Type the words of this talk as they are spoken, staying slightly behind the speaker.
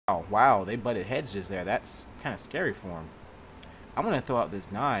Oh, wow, they butted heads just there. That's kind of scary for him. I'm going to throw out this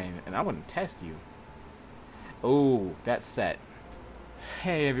 9, and I'm going to test you. Oh, that's set.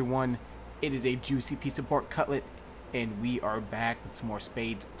 Hey, everyone. It is a juicy piece of pork cutlet, and we are back with some more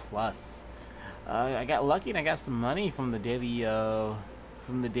Spades Plus. I got lucky, and I got some money from the daily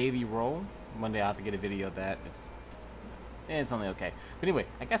roll. One day I'll have to get a video of that. It's only okay. But anyway,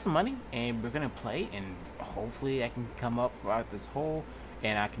 I got some money, and we're going to play, and hopefully I can come up out this hole,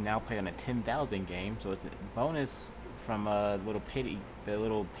 and I can now play on a 10,000 game, so it's a bonus from the little penny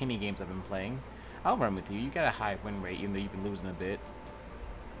games I've been playing. I'll run with you. You got a high win rate, even though you've been losing a bit.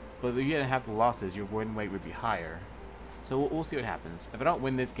 But if you didn't have the losses, your win rate would be higher. So we'll see what happens. If I don't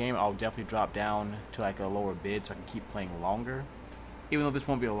win this game, I'll definitely drop down to like a lower bid so I can keep playing longer. Even though this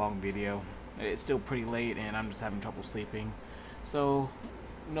won't be a long video. It's still pretty late and I'm just having trouble sleeping. So,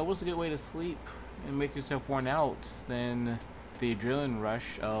 you know, what's a good way to sleep and make yourself worn out than the adrenaline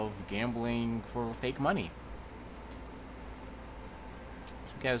rush of gambling for fake money? So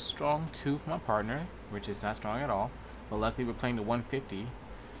we got a strong 2 from my partner, which is not strong at all. But luckily we're playing the 150.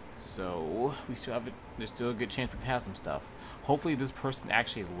 So we still have there's still a good chance we can have some stuff. Hopefully this person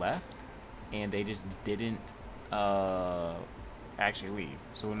actually left and they just didn't actually leave.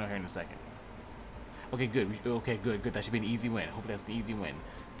 So we'll know here in a second. Okay, good. Okay, good. That should be an easy win. Hopefully that's an easy win.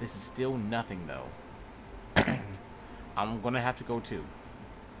 This is still nothing though. I'm gonna have to go 2.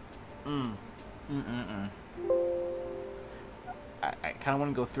 I kind of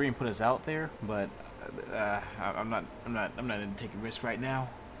want to go 3 and put us out there, but I'm not gonna take a risk right now.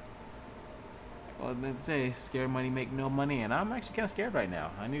 Well, let's say scared money make no money, and I'm actually kind of scared right now.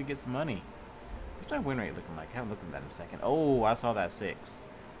 I need to get some money. What's my win rate looking like? I haven't looked at that in a second. Oh, I saw that 6. Is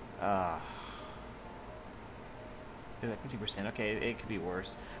that 50%? Okay, it could be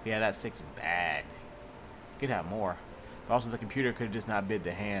worse. Yeah, that 6 is bad. Could have more. But also the computer could have just not bid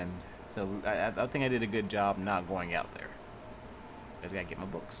the hand. So I think I did a good job not going out there. I just gotta get my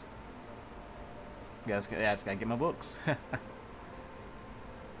books. Yeah, I just gotta get my books.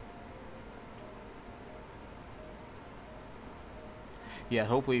 Yeah,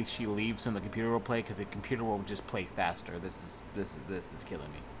 hopefully she leaves and the computer will play, because the computer will just play faster. This is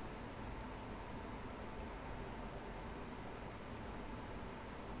killing me.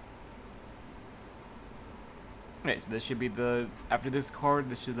 Right, so this should be the after this card.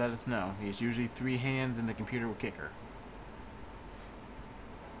 This should let us know. It's usually 3 hands, and the computer will kick her.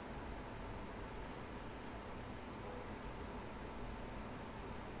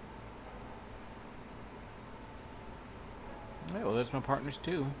 Right, well, there's my partners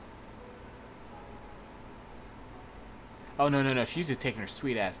too. Oh, no. She's just taking her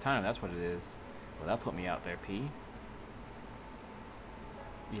sweet ass time. That's what it is. Well, that put me out there, P.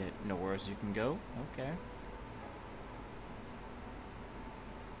 Yeah, nowhere else you can go? Okay.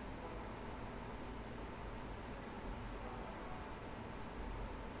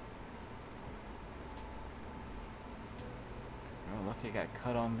 Oh, lucky I got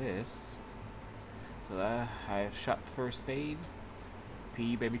cut on this. So I shot the first spade.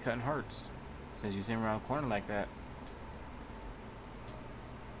 P, baby, cutting hearts. Since you see him around the corner like that.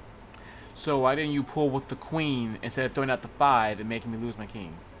 So why didn't you pull with the queen instead of throwing out the 5 and making me lose my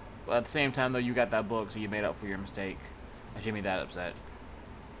king? Well, at the same time, though, you got that book, so you made up for your mistake. I shouldn't be that upset.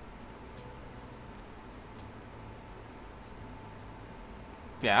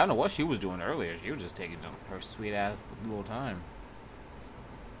 Yeah, I don't know what she was doing earlier. She was just taking her sweet ass little time.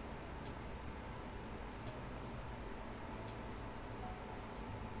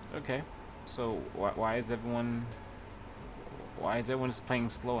 Okay, so why is everyone just playing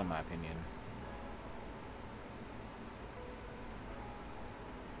slow, in my opinion?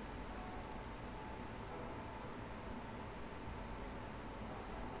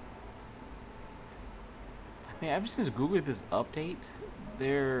 Man, ever since Google did this update,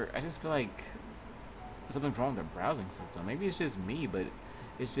 I just feel like something's wrong with their browsing system. Maybe it's just me, but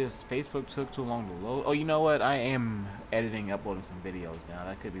it's just Facebook took too long to load. Oh, you know what? I am editing, uploading some videos now.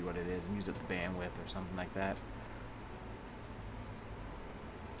 That could be what it is. I'm using the bandwidth or something like that.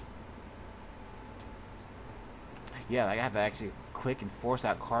 Yeah, like I have to actually click and force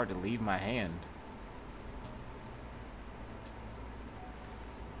that card to leave my hand.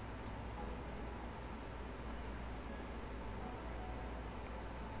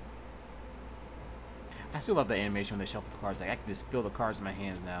 I still love the animation when they shuffle the cards. Like I can just feel the cards in my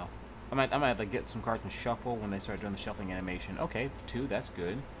hands now. I might have to get some cards and shuffle when they start doing the shuffling animation. Okay, 2, that's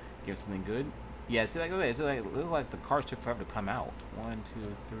good. Give something good. Yeah, see, like it looks like the cards took forever to come out. 1,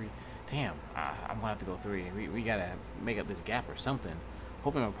 2, 3. Damn, I'm gonna have to go 3. We gotta make up this gap or something.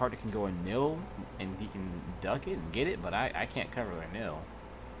 Hopefully my partner can go a nil and he can duck it and get it, but I can't cover a nil.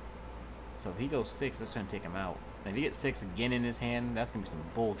 So if he goes 6, that's going to take him out. And if he gets 6 again in his hand, that's going to be some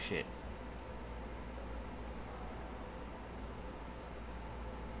bullshit.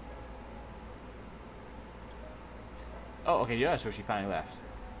 Oh, okay, yeah, so she finally left.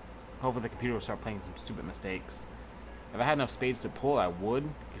 Hopefully the computer will start playing some stupid mistakes. If I had enough spades to pull, I would,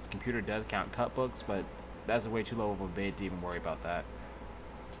 because the computer does count cut books, but that's way too low of a bid to even worry about that.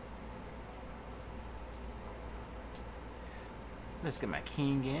 Let's get my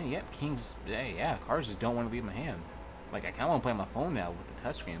king in. Yep, kings. Hey, yeah, cards just don't want to leave my hand. Like, I kind of want to play on my phone now with the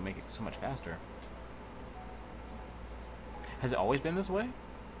touchscreen and make it so much faster. Has it always been this way?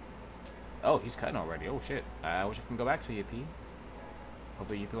 Oh, he's cutting already. Oh, shit. I wish I can go back to you, P.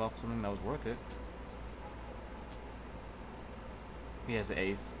 Hopefully you threw off something that was worth it. He has the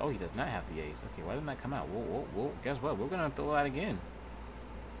ace. Oh, he does not have the ace. Okay, why didn't that come out? Whoa, whoa, whoa. Guess what? We're going to throw that again.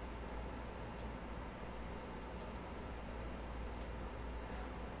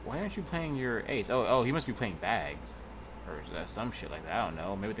 Why aren't you playing your ace? Oh, he must be playing bags. Or some shit like that. I don't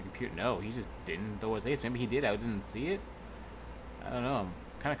know. Maybe the computer... No, he just didn't throw his ace. Maybe he did. I didn't see it. I don't know. I'm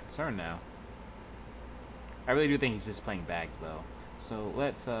kind of concerned now. I really do think he's just playing bags, though. So,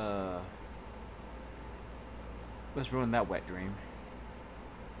 let's ruin that wet dream.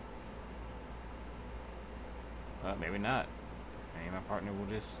 Well, maybe not. Maybe my partner will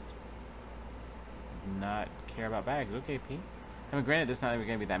just not care about bags. Okay, P. I mean, granted, there's not even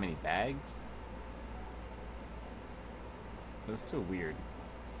going to be that many bags. But it's still weird.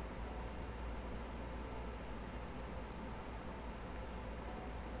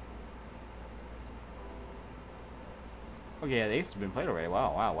 Okay, yeah, the ace has been played already.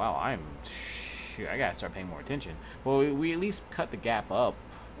 Wow, wow, wow. Shoot, I gotta start paying more attention. Well, we at least cut the gap up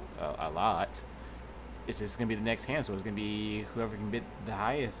a lot. It's just gonna be the next hand, so it's gonna be whoever can bid the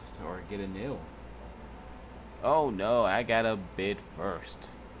highest or get a nil. Oh no, I gotta bid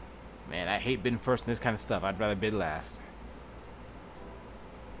first. Man, I hate bidding first in this kind of stuff. I'd rather bid last.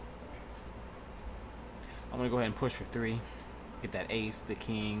 I'm gonna go ahead and push for 3. Get that ace, the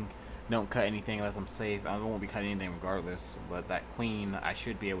king. Don't cut anything unless I'm safe. I won't be cutting anything regardless. But that queen, I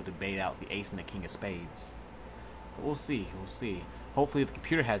should be able to bait out the ace and the king of spades. But we'll see. We'll see. Hopefully the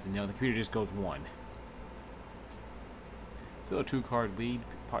computer has the nil. The computer just goes 1. Still a 2-card lead.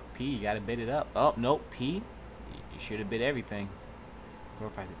 P, you gotta bid it up. Oh, nope. P, you should have bid everything. 4,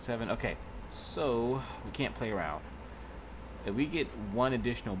 5, 6, 7. Okay, so we can't play around. If we get 1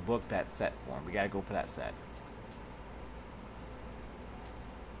 additional book, that's set for him. We gotta go for that set.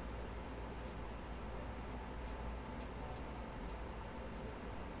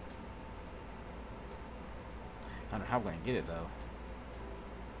 I don't know how we're gonna get it though.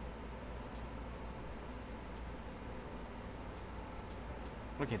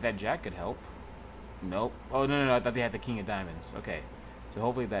 Okay, that jack could help. Nope. Oh, no. I thought they had the king of diamonds. Okay. So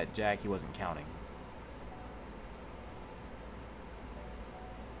hopefully that jack he wasn't counting.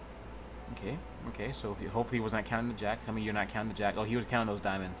 Okay, so hopefully he was not counting the jack. Tell me you're not counting the jack. Oh, he was counting those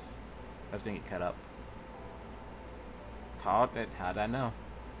diamonds. That's gonna get cut up. Called it. How'd I know?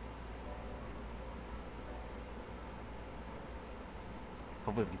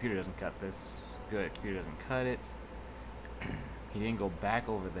 Hopefully the computer doesn't cut this. Good, computer doesn't cut it. He didn't go back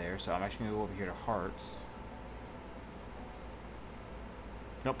over there, so I'm actually gonna go over here to hearts.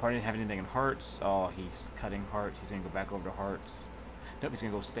 Nope, partner didn't have anything in hearts. Oh, he's cutting hearts. He's gonna go back over to hearts. Nope, he's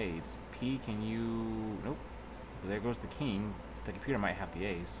gonna go spades. P, can you... Nope. But there goes the king. The computer might have the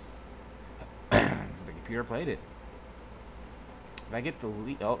ace. The computer played it. If I get the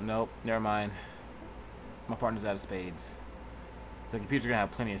lead... Oh, nope. Never mind. My partner's out of spades. The computer's gonna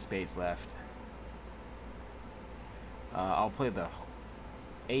have plenty of spades left. I'll play the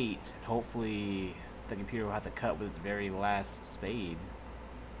 8. Hopefully the computer will have to cut with its very last spade.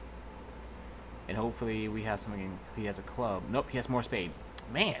 And hopefully we have something. He has a club. Nope, he has more spades.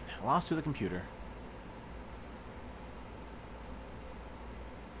 Man, I lost to the computer.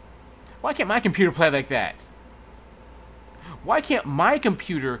 Why can't my computer play like that? Why can't my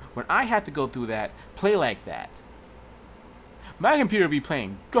computer, when I have to go through that, play like that? My computer would be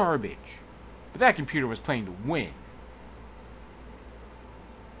playing garbage. But that computer was playing to win.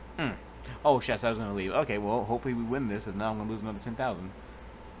 Oh, shit, I was going to leave. Okay, well, hopefully we win this. If not, I'm going to lose another 10,000.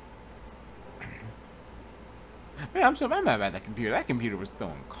 Man, I'm mad about that computer. That computer was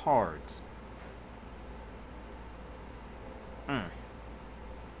throwing cards.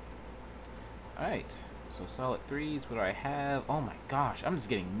 Alright. So, solid 3s. What do I have? Oh, my gosh. I'm just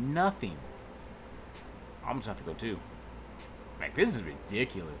getting nothing. I'm just going to have to go 2. Like, this is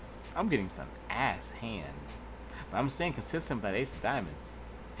ridiculous. I'm getting some ass hands. But I'm staying consistent with that ace of diamonds.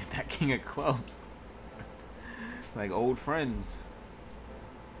 And that king of clubs. Like old friends.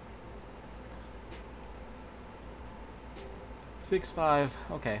 6-5.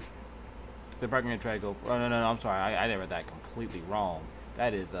 Okay. They're probably gonna try to go for. Oh no, I'm sorry. I read that completely wrong.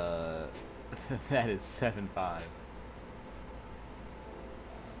 That is that is 7-5.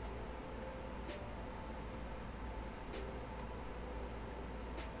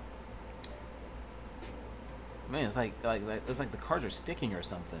 Man, it's like it's like the cards are sticking or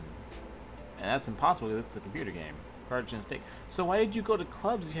something, and that's impossible. This is a computer game. Cards shouldn't stick. So why did you go to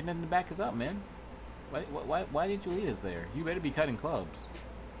clubs if you had nothing to back us up, man? Why did you lead us there? You better be cutting clubs.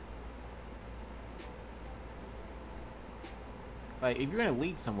 Like, if you're gonna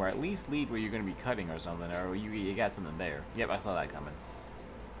lead somewhere, at least lead where you're gonna be cutting or something, or you got something there. Yep, I saw that coming.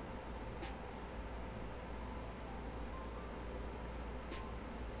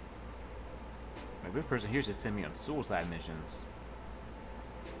 Like, this person here should send me on suicide missions.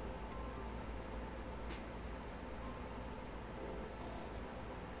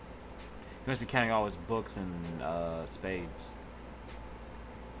 He must be counting all his books and spades.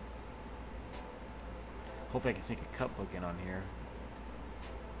 Hopefully I can sneak a cut book in on here.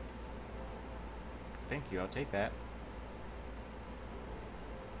 Thank you, I'll take that.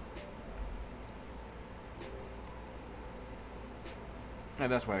 Oh,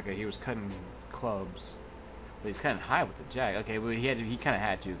 that's why. Okay, he was cutting clubs, but he's cutting high with the jack. Okay, well he kind of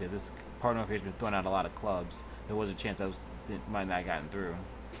had to because this partner here has been throwing out a lot of clubs. There was a chance might not have gotten through.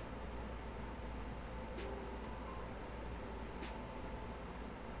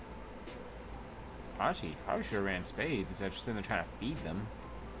 Actually, probably should have ran spades instead of just sitting there trying to feed them.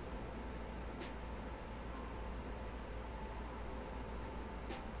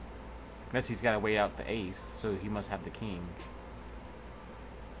 Unless he's got to wait out the ace, so he must have the king.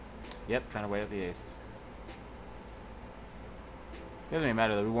 Yep, trying to wait out the ace. Doesn't even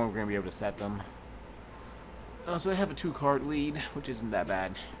matter though, we weren't going to be able to set them. So they have a 2-card lead, which isn't that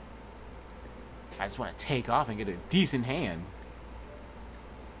bad. I just want to take off and get a decent hand.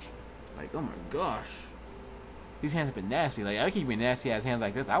 Like, oh my gosh. These hands have been nasty. Like, I keep me nasty ass hands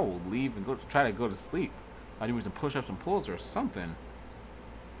like this, I will leave and try to go to sleep. I'll do some push-ups and pulls or something.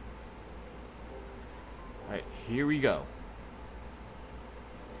 Alright, here we go.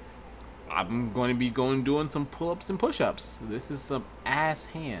 I'm going to be doing some pull-ups and push-ups. This is some ass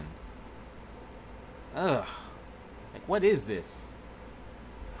hand. Ugh. Like, what is this?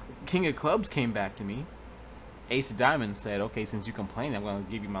 King of Clubs came back to me. Ace of Diamonds said, okay, since you complained, I'm going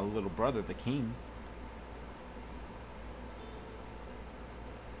to give you my little brother, the king.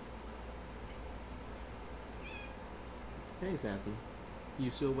 Hey, Sassy. You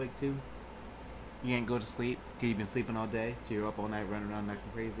still awake too? You ain't go to sleep because you've been sleeping all day, so you're up all night running around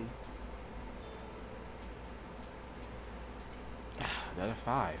acting crazy? Another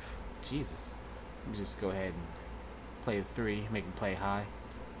 5. Jesus. Let me just go ahead and play the 3, make him play high.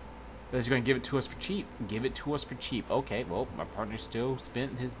 Unless you're going to give it to us for cheap. Give it to us for cheap. Okay, well, my partner still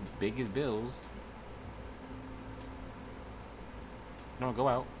spent his biggest bills. No, go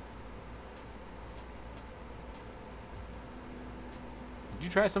out. Did you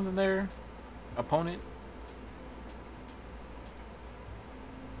try something there, opponent?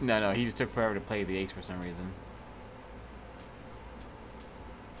 No, he just took forever to play the ace for some reason.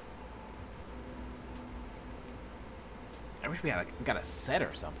 I wish we had got a set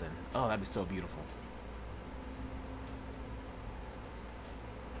or something. Oh, that'd be so beautiful.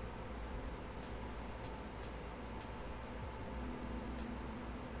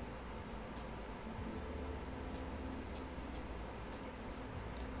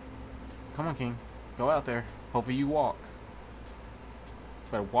 Come on, King. Go out there. Hopefully you walk.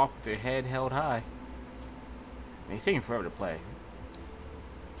 Better walk with your head held high. Man, he's taking forever to play.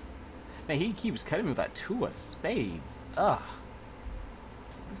 Man, he keeps cutting me with that 2 of spades. Ugh.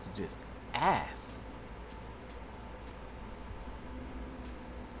 This is just ass.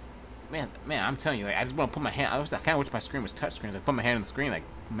 Man, I'm telling you, like, I just want to put my hand. I kind of wish my screen was touch screens. I put my hand on the screen, like,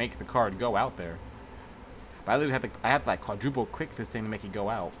 make the card go out there. But I literally have to like quadruple click this thing to make it go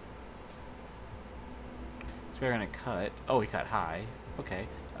out. So we're gonna cut. Oh, he cut high. Okay.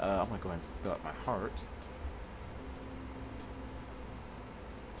 I'm gonna go ahead and fill up my heart.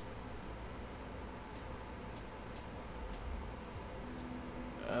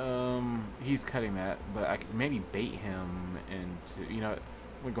 He's cutting that, but I could maybe bait him into, you know,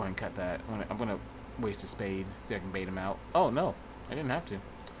 we'll go ahead and cut that. I'm gonna waste a spade, see if I can bait him out. Oh no, I didn't have to.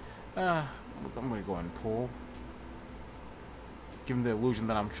 I'm gonna go ahead and pull. Give him the illusion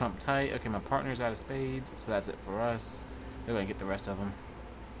that I'm trump tight. Okay, my partner's out of spades, so that's it for us. They're gonna get the rest of them.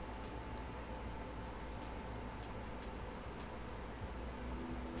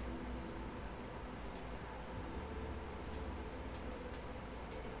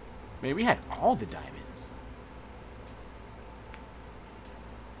 Man, we had all the diamonds.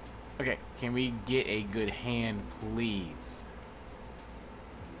 Okay, can we get a good hand, please?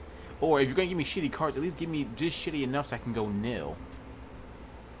 Or if you're gonna give me shitty cards, at least give me just shitty enough so I can go nil.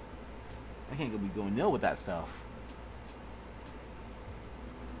 I can't be going nil with that stuff.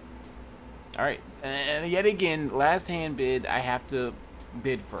 Alright, and yet again, last hand bid, I have to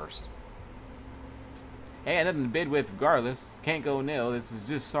bid first. Hey, I had nothing to bid with regardless. Can't go nil. This is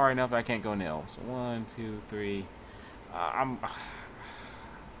just sorry enough I can't go nil. So 1, 2, 3. I'm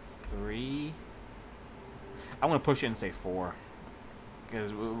 3. I'm gonna push it and say 4.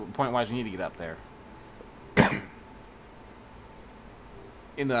 Because point-wise, we need to get up there.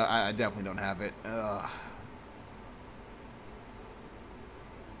 I definitely don't have it. Yeah,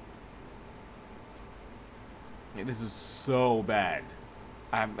 this is so bad.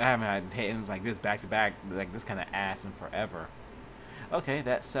 I haven't had hands like this back to back, like this kind of ass in forever. Okay,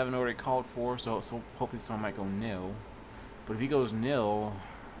 that 7 already called for, so hopefully someone might go nil. But if he goes nil,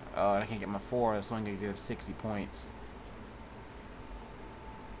 and I can't get my 4, that's only gonna give 60 points.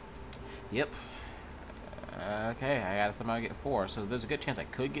 Yep. Okay, I gotta somehow get 4. So there's a good chance I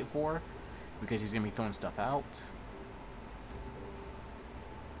could get 4 because he's gonna be throwing stuff out.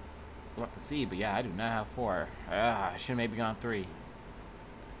 We'll have to see, but yeah, I do not have 4. I should have maybe gone 3.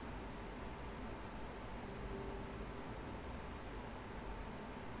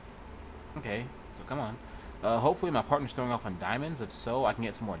 Okay, so come on. Hopefully my partner's throwing off on diamonds. If so, I can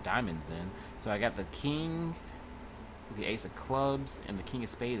get some more diamonds in. So I got the king, the ace of clubs, and the king of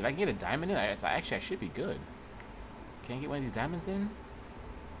spades. If I can get a diamond in, actually I should be good. Can I get one of these diamonds in?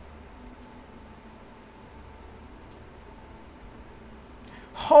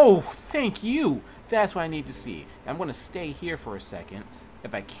 Oh, thank you. That's what I need to see. I'm going to stay here for a second,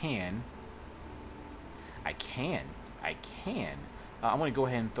 if I can. I can. I'm going to go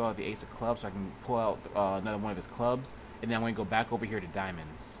ahead and throw out the ace of clubs so I can pull out another one of his clubs. And then I'm going to go back over here to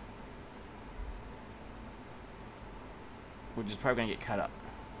diamonds. Which is probably going to get cut up.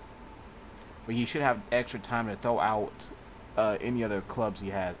 But he should have extra time to throw out any other clubs he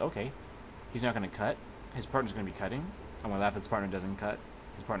has. Okay. He's not going to cut. His partner's going to be cutting. I'm going to laugh if his partner doesn't cut.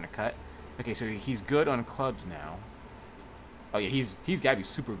 His partner cut. Okay, so he's good on clubs now. Oh, yeah, he's got to be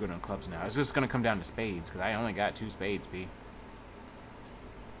super good on clubs now. It's just going to come down to spades because I only got 2 spades, B.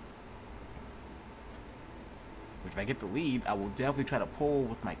 Which if I get the lead, I will definitely try to pull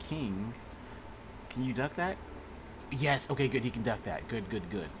with my king. Can you duck that? Yes. Okay, good. He can duck that. Good.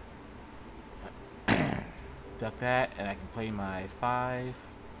 Duck that, and I can play my 5.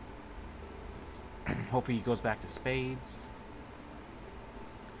 Hopefully he goes back to spades.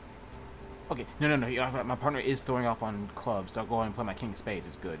 Okay. No. My partner is throwing off on clubs, so I'll go ahead and play my king of spades.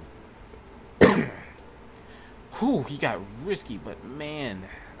 It's good. Whew, he got risky, but man,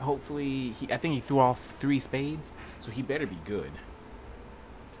 hopefully I think he threw off 3 spades, so he better be good.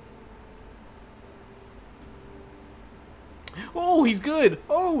 Oh, he's good.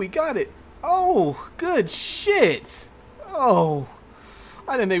 Oh, we got it. Oh, good shit. Oh,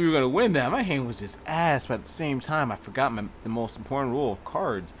 I didn't think we were going to win that. My hand was just ass, but at the same time, I forgot the most important rule of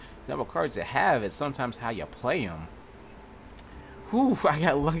cards. The number of cards you have is sometimes how you play them. Whew, I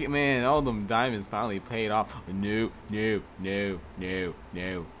got lucky, man. All them diamonds finally paid off. No. We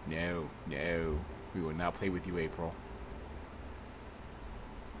will not play with you, April.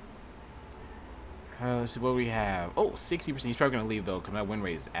 So what do we have? Oh, 60%. He's probably going to leave, though, because my win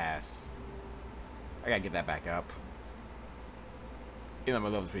rate is ass. I got to get that back up. Even though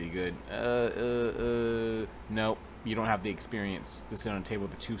my level's pretty good. Nope. You don't have the experience to sit on a table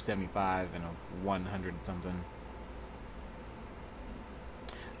with a 275 and a 100 something.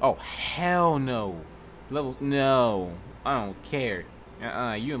 Oh, hell no. Levels, no. I don't care.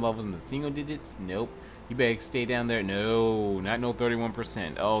 You in levels in the single digits? Nope. You better stay down there. No, not no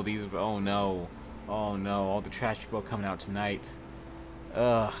 31%. Oh, these, oh no. Oh no, all the trash people are coming out tonight.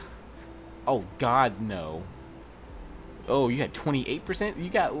 Ugh. Oh god, no. Oh, you had 28%? You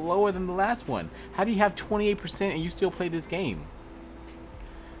got lower than the last one. How do you have 28% and you still play this game?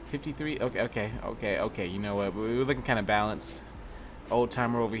 53? Okay. You know what? We're looking kind of balanced. Old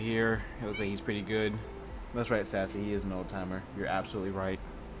timer over here. It looks like he's pretty good. That's right, Sassy. He is an old timer. You're absolutely right.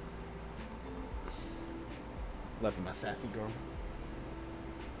 Love you, my sassy girl.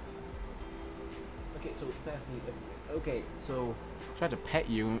 Okay, so Sassy. Okay, so I tried to pet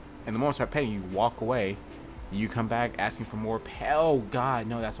you, and the moment I start petting you, walk away. You come back asking for more. Oh God,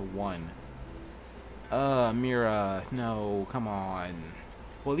 no, that's a 1. Mira, no, come on.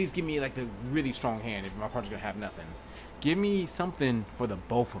 Well, at least give me like the really strong hand if my partner's gonna have nothing. Give me something for the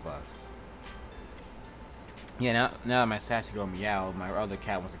both of us. Yeah, now that my sassy girl meowed, my other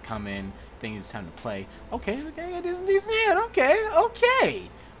cat wants to come in, thinking it's time to play. Okay, this is a decent hand. Okay.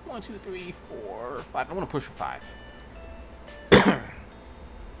 1, 2, 3, 4, 5. I want to push for 5.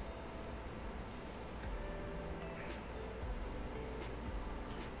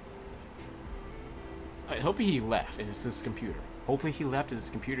 Alright, hopefully he left and it's his computer. Hopefully he left, it's his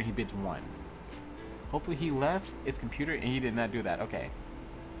computer, and he bids 1. Hopefully he left, it's computer, and he did not do that. Okay.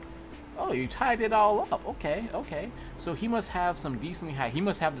 Oh, you tied it all up. Okay, okay. So he must have some decently high... He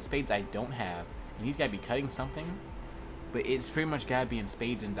must have the spades I don't have. And he's got to be cutting something. But it's pretty much got to be in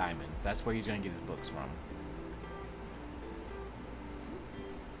spades and diamonds. That's where he's going to get his books from.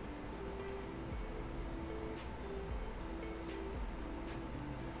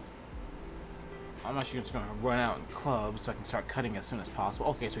 I'm actually just going to run out in clubs so I can start cutting as soon as possible.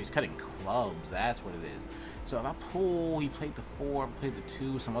 Okay, so he's cutting clubs. That's what it is. So if I pull, he played the 4, I played the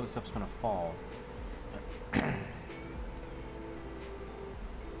 2, some other stuff's going to fall. If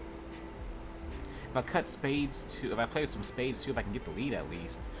I cut spades too, if I play with some spades too, if I can get the lead at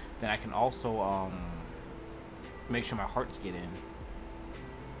least, then I can also make sure my hearts get in.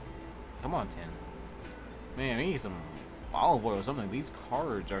 Come on, 10. Man, I need some olive oil or something. These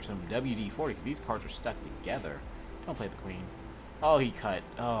cards are some WD-40. These cards are stuck together. Don't play the queen. Oh, he cut.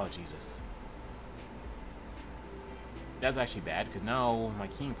 Oh, Jesus. That's actually bad, because now my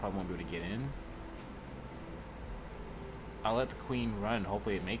king probably won't be able to get in. I'll let the queen run.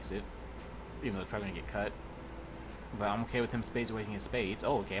 Hopefully it makes it. Even though it's probably going to get cut. But I'm okay with him spades awaiting his spades.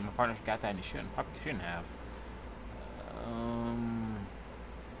 Oh, okay. My partner got that and he shouldn't. Probably shouldn't have.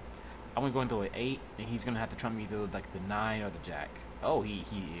 I'm going to go into an 8, and he's going to have to trump me either like the 9 or the jack. Oh, he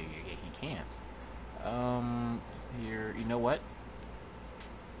can't. Here, you know what?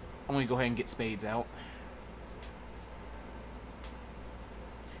 I'm going to go ahead and get spades out.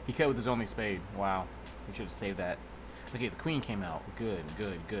 He cut with his only spade. Wow. We should have saved that. Okay, the queen came out. Good,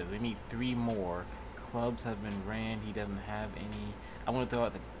 good, good. We need 3 more. Clubs have been ran. He doesn't have any. I want to throw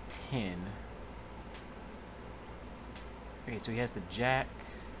out the 10. Okay, so he has the jack.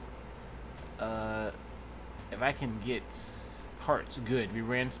 If I can get hearts, good. We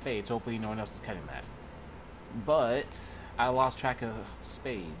ran spades. Hopefully no one else is cutting that. But I lost track of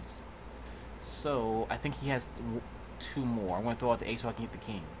spades. So I think he has 2 more. I want to throw out the 8 so I can get the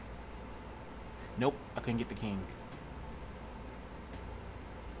king. Nope, I couldn't get the king.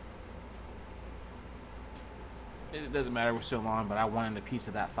 It doesn't matter, we're still on, but I wanted a piece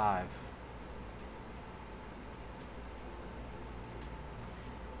of that 5.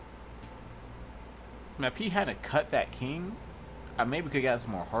 Now, if he hadn't cut that king, I maybe could have got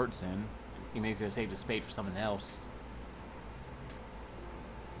some more hearts in. He maybe could have saved a spade for someone else.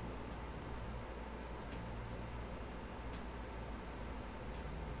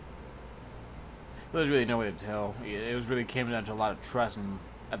 There was really no way to tell. It was really came down to a lot of trust, and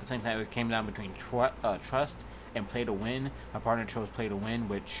at the same time, it came down between trust and play to win. My partner chose play to win,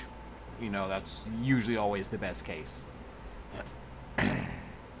 which, you know, that's usually always the best case.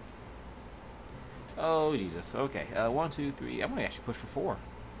 Oh, Jesus. Okay. 1, 2, 3. I'm going to actually push for 4.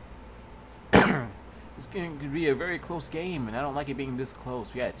 This game could be a very close game, and I don't like it being this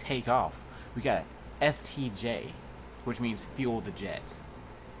close. We got to take off. We got to FTJ, which means fuel the jet.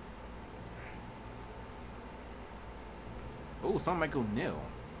 Oh, something might go nil.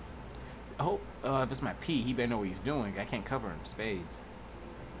 I hope if it's my P, he better know what he's doing. I can't cover him spades.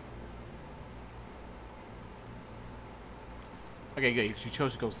 Okay, good. You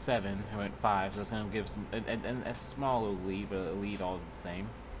chose to go 7. I went 5, so that's going to give us a small little lead, but a lead all the same.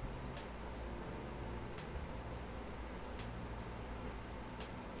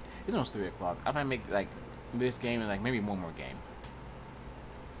 It's almost 3 o'clock. I might make like this game and like maybe one more game.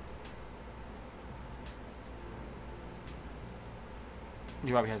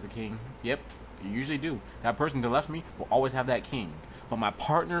 He probably has the king. Yep, you usually do. That person to the left of me will always have that king, but my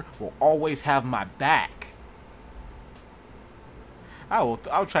partner will always have my back.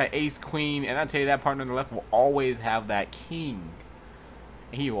 I'll try ace queen, and I tell you that partner on the left will always have that king,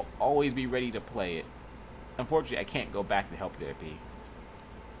 and he will always be ready to play it. Unfortunately, I can't go back to help there, P.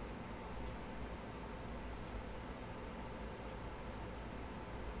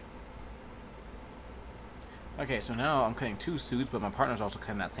 Okay, so now I'm cutting 2 suits, but my partner's also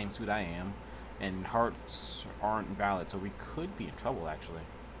cutting that same suit I am, and hearts aren't valid, so we could be in trouble, actually.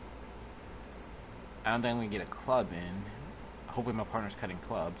 I don't think I'm going to get a club in. Hopefully my partner's cutting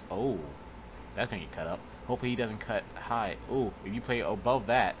clubs. Oh, that's going to get cut up. Hopefully he doesn't cut high. Oh, if you play above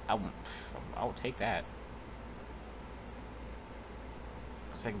that, I will take that.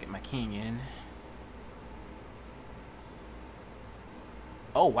 So I can get my king in.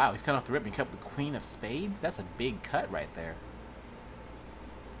 Oh, wow, he's cut off the rip and cut the queen of spades? That's a big cut right there.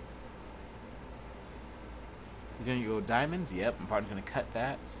 He's gonna go diamonds. Yep, my partner's gonna cut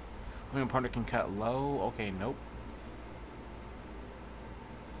that. My partner can cut low. Okay, nope.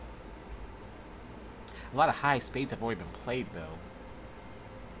 A lot of high spades have already been played, though.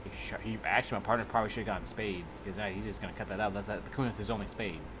 Actually, my partner probably should have gotten spades, because he's just going to cut that out. The queen is his only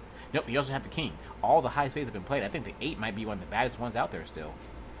spade. Nope, he also had the king. All the high spades have been played. I think the 8 might be one of the baddest ones out there still.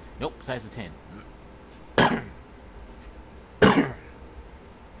 Nope, besides the 10.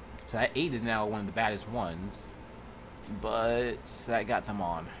 So that 8 is now one of the baddest ones, but that got them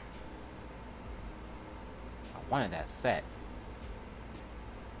on. I wanted that set.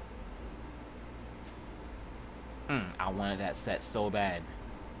 I wanted that set so bad.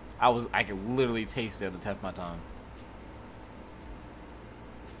 I could literally taste it at the tip of my tongue.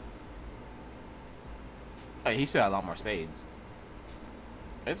 Oh, he still had a lot more spades.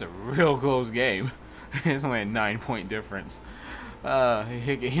 It's a real close game. It's only a 9-point difference.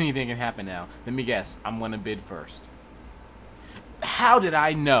 Anything can happen now. Let me guess. I'm gonna bid first. How did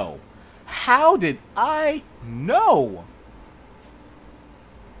I know? How did I know?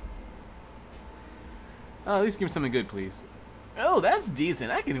 At least give me something good, please. Oh, that's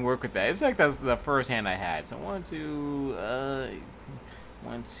decent. I can work with that. It's like that's the first hand I had. So 1, 2,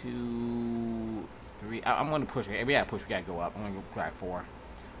 3. I'm gonna push. We gotta push. We gotta go up. I'm gonna go grab 4.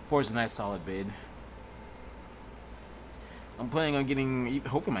 4 is a nice solid bid. I'm planning on getting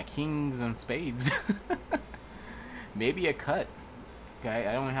hopefully my kings and spades. Maybe a cut. Okay,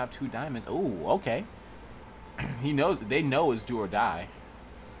 I only have 2 diamonds. Oh, okay. He knows. They know it's do or die.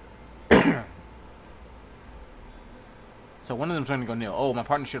 So one of them's going to go nil. Oh, my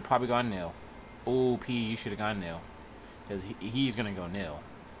partner should have probably gone nil. Oh, P, you should have gone nil. Because he's going to go nil.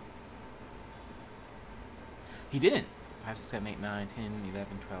 He didn't. 5, 6, 7, 8, 9, 10,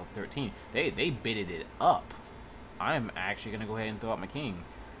 11, 12, 13. They bidded it up. I'm actually going to go ahead and throw out my king.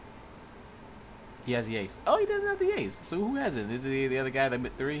 He has the ace. Oh, he doesn't have the ace. So who has it? Is it the other guy that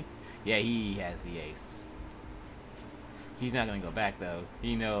bid 3? Yeah, he has the ace. He's not going to go back, though.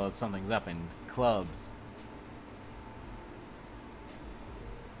 He knows something's up in clubs.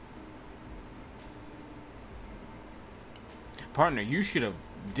 Partner, you should have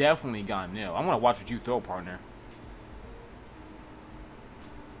definitely gone nil. I want to watch what you throw, partner.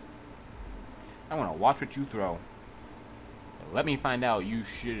 I want to watch what you throw. Let me find out you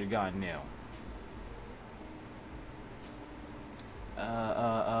should have gone nil.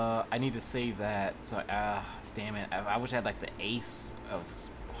 I need to save that. So, damn it. I wish I had like the ace of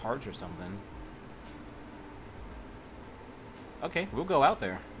hearts or something. Okay, we'll go out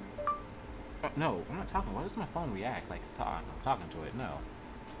there. No, I'm not talking. Why does my phone react like I'm talking to it? No.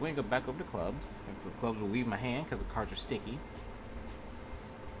 We're going to go back over to clubs. The clubs will leave my hand because the cards are sticky.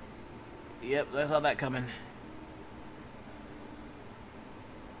 Yep, I saw that coming.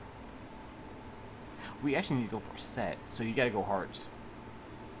 We actually need to go for a set, so you got to go hearts.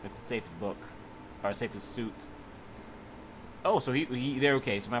 That's the safest book. Or safest suit. Oh, so they're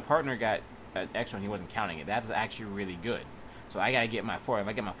okay. So my partner got an extra and he wasn't counting it. That's actually really good. So I gotta get my 4. If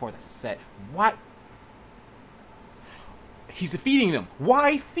I get my 4, that's a set. What? He's defeating them.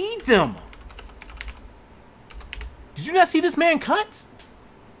 Why feed them? Did you not see this man cut?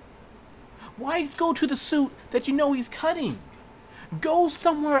 Why go to the suit that you know he's cutting? Go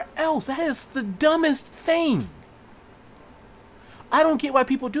somewhere else. That is the dumbest thing. I don't get why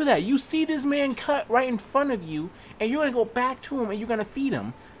people do that. You see this man cut right in front of you, and you're gonna go back to him and you're gonna feed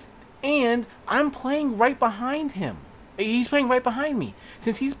him. And I'm playing right behind him. He's playing right behind me.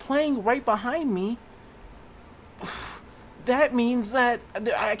 Since he's playing right behind me, that means that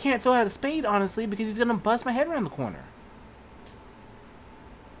I can't throw out a spade, honestly, because he's going to bust my head around the corner.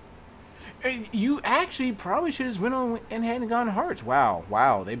 You actually probably should have just went on ahead and gone hearts. Wow,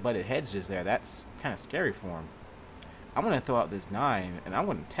 wow, they butted heads just there. That's kind of scary for him. I'm going to throw out this 9, and I'm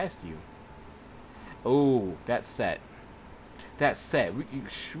going to test you. Oh, that's set. That's set. We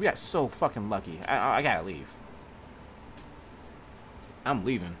got so fucking lucky. I got to leave. I'm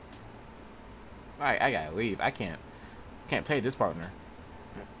leaving. I gotta leave. I can't play this partner.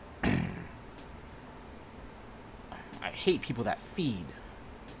 I hate people that feed.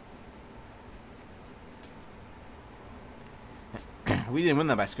 We didn't win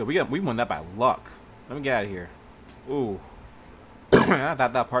that by skill. We won that by luck. Let me get out of here. Ooh. I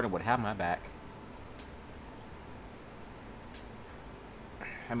thought that partner would have my back.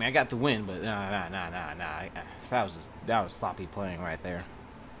 I mean, I got the win, but nah. That was sloppy playing right there.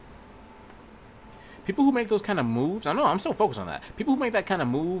 People who make those kind of moves, I know I'm so focused on that. People who make that kind of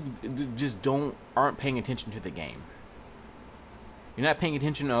move just aren't paying attention to the game. You're not paying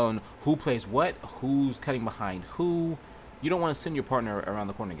attention on who plays what, who's cutting behind who. You don't want to send your partner around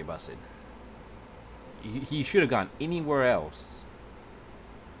the corner and get busted. He should have gone anywhere else.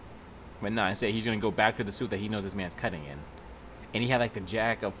 But nah, instead he's gonna go back to the suit that he knows this man's cutting in. And he had like the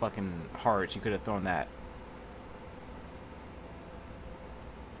jack of fucking hearts. You could have thrown that.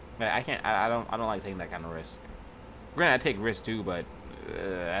 But I can't. I don't like taking that kind of risk. Granted, I take risks too, but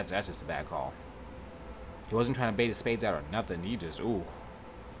that's just a bad call. He wasn't trying to bait his spades out or nothing. He just ooh.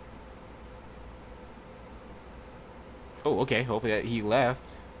 Oh, okay. Hopefully he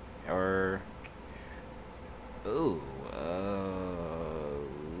left, or ooh.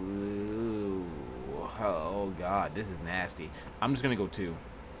 Oh god, this is nasty. I'm just gonna go 2.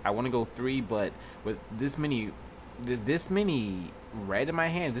 I want to go 3, but with this many red in my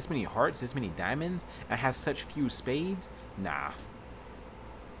hand, this many hearts, this many diamonds, and I have such few spades, nah.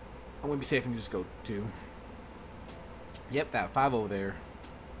 I'm gonna be safe and just go 2. Yep, that 5 over there.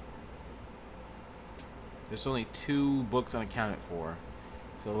 There's only 2 books unaccounted for,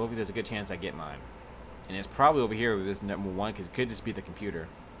 so hopefully there's a good chance I get mine. And it's probably over here with this number 1, because it could just be the computer.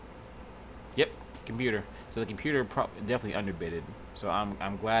 Yep, computer. So the computer definitely underbidded. So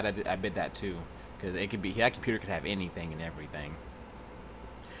I'm glad I bid that too, because it could be that computer could have anything and everything.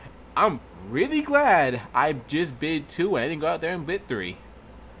 I'm really glad I just bid 2 and I didn't go out there and bid 3.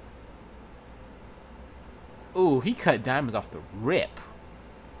 Ooh, he cut diamonds off the rip.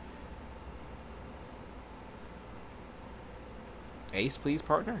 Ace, please,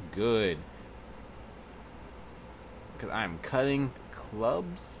 partner. Good. Because I'm cutting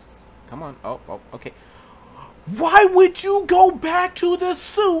clubs. Come on. Oh, okay. Why would you go back to the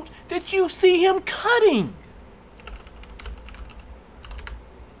suit that you see him cutting?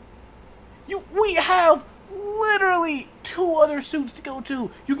 We have literally 2 other suits to go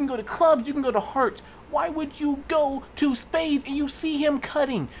to. You can go to clubs, you can go to hearts. Why would you go to spades and you see him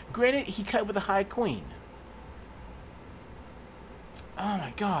cutting? Granted, he cut with a high queen. Oh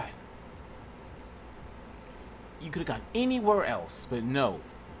my god. You could have gone anywhere else, but no.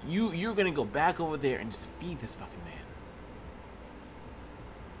 You're gonna go back over there and just feed this fucking man.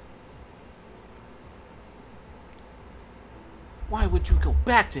 Why would you go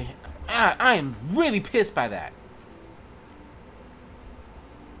back to him? I am really pissed by that.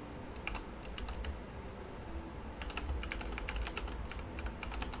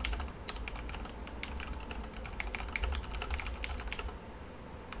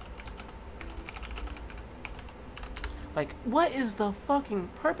 Like, what is the fucking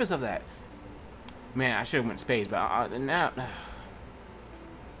purpose of that? Man, I should have went spades, but now...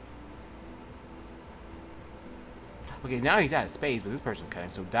 Okay, now he's out of spades, but this person's cutting.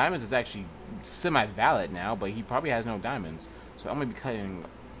 So diamonds is actually semi-valid now, but he probably has no diamonds. So I'm going to be cutting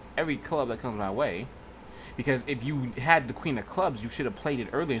every club that comes my way. Because if you had the queen of clubs, you should have played it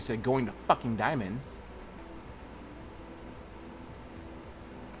earlier instead of going to fucking diamonds.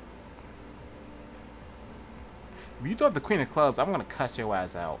 If you thought the queen of clubs, I'm going to cuss your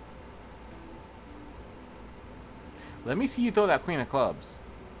ass out. Let me see you throw that queen of clubs.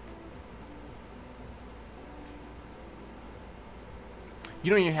 You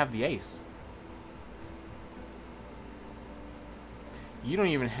don't even have the ace. You don't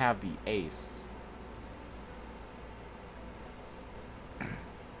even have the ace.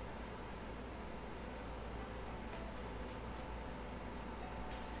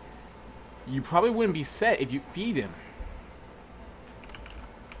 You probably wouldn't be set if you feed him.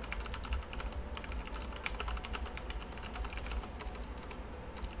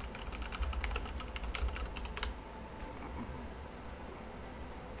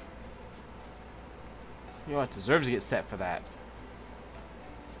 You know what, deserves to get set for that.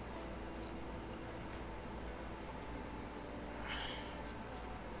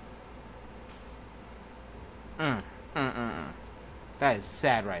 That is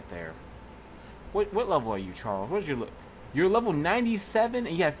sad right there. What level are you, Charles? What's your you're level 97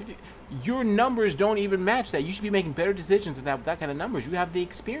 and you have 50. Your numbers don't even match that. You should be making better decisions with that kind of numbers. You have the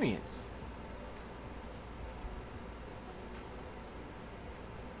experience.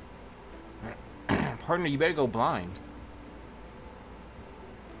 Partner, you better go blind.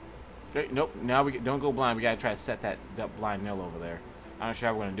 Nope, now we don't go blind. We gotta try to set that blind nil over there. I'm not sure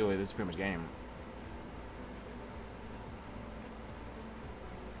how we're gonna do it. This is pretty much game.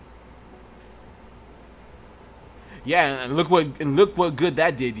 Yeah, and look what good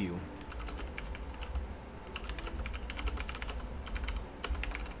that did you.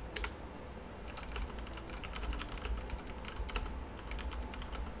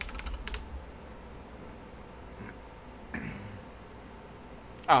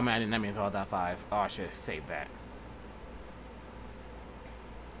 Oh man, I didn't mean to throw out that 5. Oh, I should have saved that.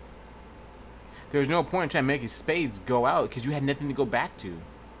 There was no point in trying to make his spades go out because you had nothing to go back to.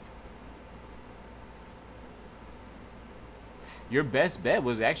 Your best bet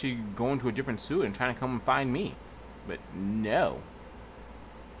was actually going to a different suit and trying to come and find me. But no.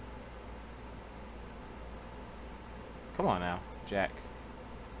 Come on now, Jack.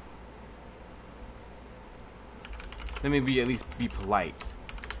 Let me at least be polite.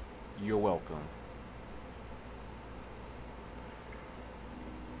 You're welcome.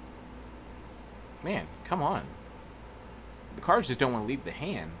 Man, come on. The cards just don't want to leave the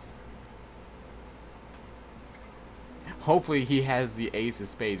hands. Hopefully he has the ace of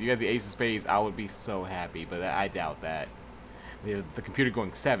spades. If you have the ace of spades, I would be so happy, but I doubt that. The computer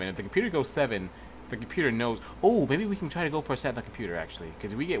going 7. If the computer goes 7, the computer knows. Oh, maybe we can try to go for a set on the computer, actually.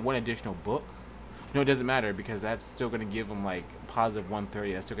 Because if we get one additional book. No, it doesn't matter, because that's still going to give him, like, positive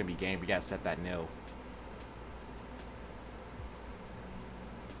 130. That's still going to be game. We got to set that no.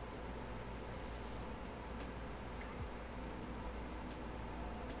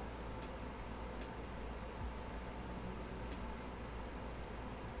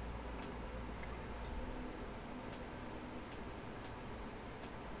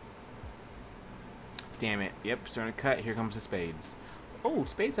 Damn it. Yep, starting to cut. Here comes the spades. Oh,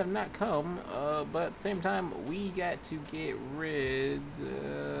 spades have not come, but at the same time, we got to get rid...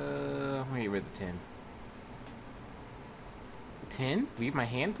 I'm going to get rid of the 10. 10? Leave my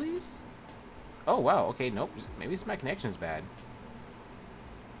hand, please? Oh, wow. Okay, nope. Maybe it's my connection is bad.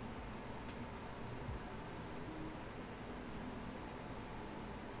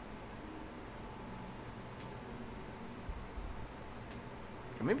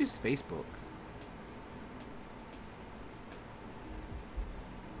 Or maybe it's Facebook.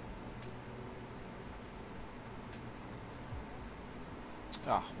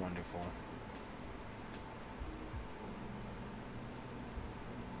 Oh, wonderful.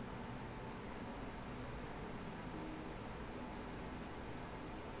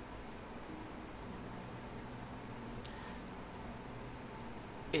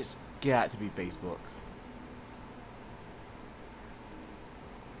 It's got to be Facebook.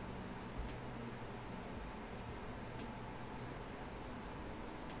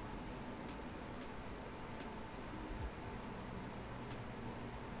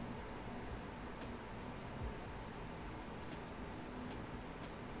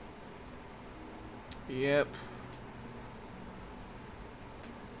 Yep.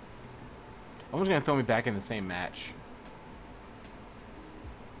 Almost gonna throw me back in the same match.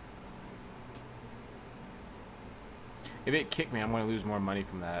 If it kicked me, I'm gonna lose more money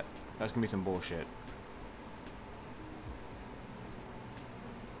from that. That's gonna be some bullshit.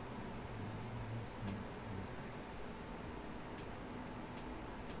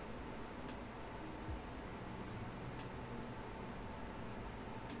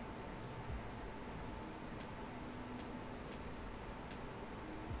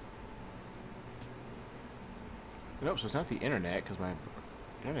 Nope, so it's not the internet, because my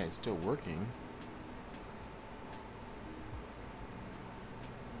internet is still working.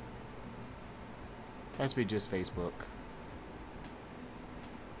 It has to be just Facebook.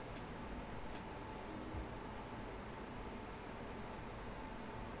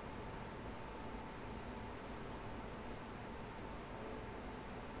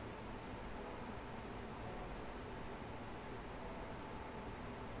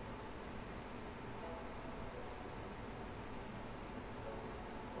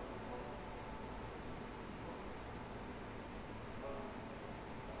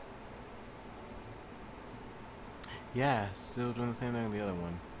 Yeah, still doing the same thing with the other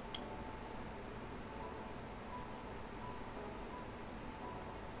one.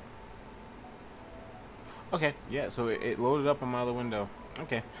 Okay, yeah, so it loaded up on my other window.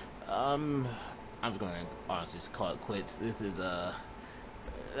 Okay. I'm just gonna honestly just call it quits. This is that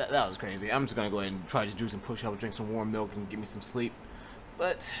was crazy. I'm just gonna go ahead and try to do some push-ups, drink some warm milk, and get me some sleep.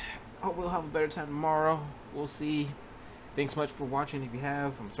 But hope we'll have a better time tomorrow. We'll see. Thanks so much for watching. If you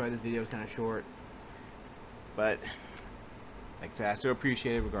have, I'm sorry this video is kind of short. But, like I said, I still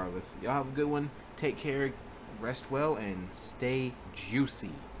appreciate it regardless. Y'all have a good one. Take care, rest well, and stay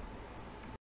juicy.